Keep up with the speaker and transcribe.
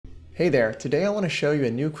Hey there, today I want to show you a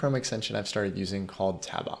new Chrome extension I've started using called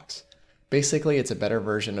Tabox. Basically, it's a better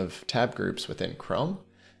version of tab groups within Chrome,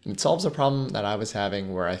 and it solves a problem that I was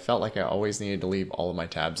having where I felt like I always needed to leave all of my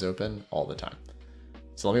tabs open all the time.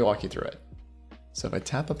 So let me walk you through it. So if I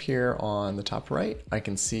tap up here on the top right, I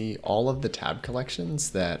can see all of the tab collections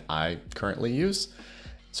that I currently use.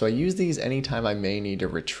 So I use these anytime I may need to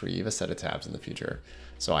retrieve a set of tabs in the future.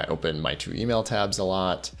 So I open my 2 email tabs a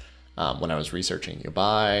lot. When I was researching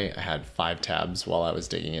Ubai, I had 5 tabs while I was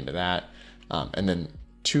digging into that. And then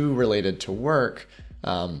 2 related to work.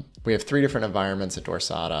 We have 3 different environments at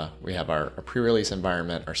Dorsata. We have our pre-release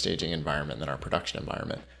environment, our staging environment, and then our production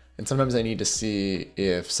environment. And sometimes I need to see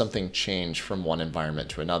if something changed from one environment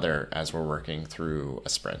to another as we're working through a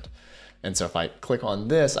sprint. And so if I click on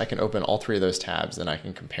this, I can open all 3 of those tabs and I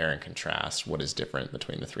can compare and contrast what is different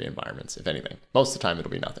between the 3 environments, if anything. Most of the time it'll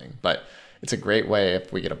be nothing, but it's a great way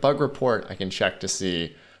if we get a bug report, I can check to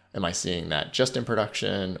see, am I seeing that just in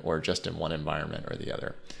production or just in one environment or the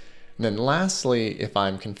other? And then lastly, if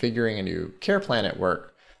I'm configuring a new care plan at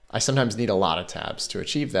work, I sometimes need a lot of tabs to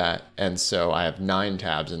achieve that. And so I have 9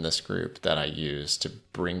 tabs in this group that I use to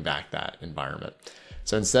bring back that environment.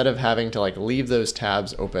 So instead of having to leave those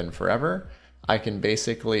tabs open forever, I can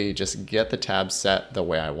basically just get the tabs set the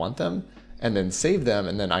way I want them and then save them,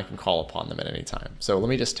 and then I can call upon them at any time. So let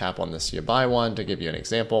me just tap on this Ubai one to give you an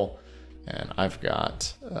example. And I've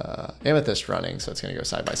got Amethyst running, so it's gonna go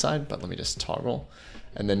side by side, but let me just toggle.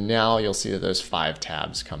 And then now you'll see that those 5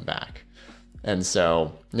 tabs come back. And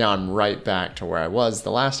so now I'm right back to where I was the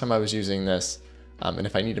last time I was using this. And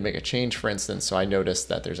if I need to make a change, for instance, so I noticed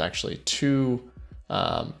that there's actually 2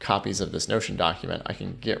 copies of this Notion document, I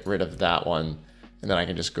can get rid of that one, and then I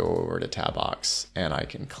can just go over to Tabox and I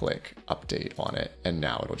can click update on it, and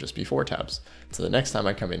now it'll just be 4 tabs. So the next time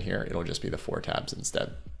I come in here, it'll just be the 4 tabs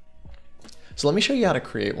instead. So let me show you how to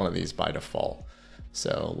create one of these by default.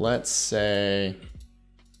 So let's start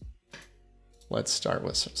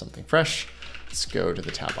with something fresh. Let's go to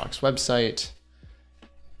the Tabox website.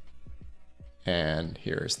 And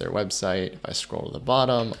here's their website. If I scroll to the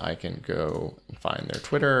bottom, I can go and find their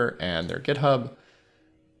Twitter and their GitHub.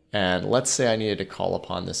 And let's say I needed to call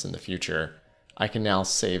upon this in the future. I can now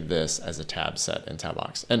save this as a tab set in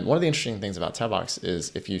Tabox. And one of the interesting things about Tabox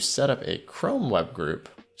is if you set up a Chrome web group,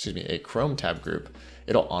 a Chrome tab group,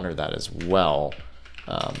 it'll honor that as well.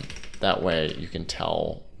 That way you can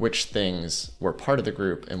tell which things were part of the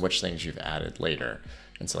group and which things you've added later.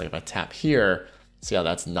 And so if I tap here, see how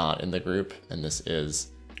that's not in the group and this is,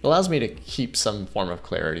 it allows me to keep some form of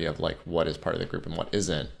clarity of what is part of the group and what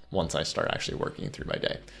isn't once I start actually working through my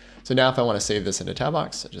day. So now if I want to save this into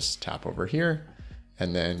Tabox, I just tap over here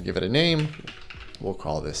and then give it a name. We'll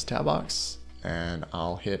call this Tabox and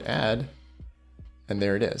I'll hit add and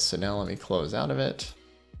there it is. So now let me close out of it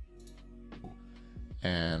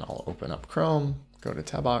and I'll open up Chrome, go to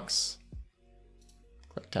Tabox,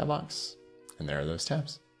 click Tabox, and there are those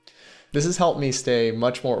tabs. This has helped me stay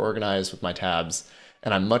much more organized with my tabs,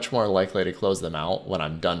 and I'm much more likely to close them out when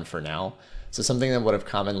I'm done for now. So something that would have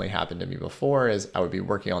commonly happened to me before is I would be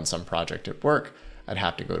working on some project at work, I'd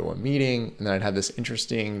have to go to a meeting, and then I'd have this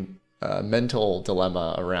interesting mental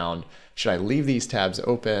dilemma around, should I leave these tabs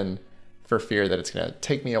open for fear that it's gonna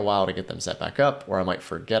take me a while to get them set back up, or I might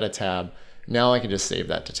forget a tab. Now I can just save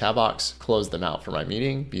that to Tabox, close them out for my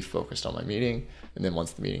meeting, be focused on my meeting, and then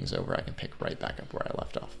once the meeting's over, I can pick right back up where I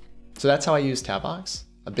left off. So that's how I use Tabox.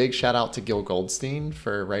 A big shout out to Gil Goldstein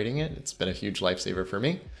for writing it. It's been a huge lifesaver for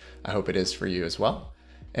me. I hope it is for you as well.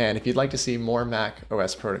 And if you'd like to see more Mac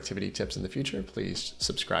OS productivity tips in the future, please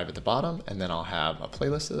subscribe at the bottom, and then I'll have a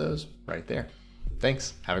playlist of those right there.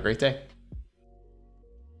 Thanks. Have a great day.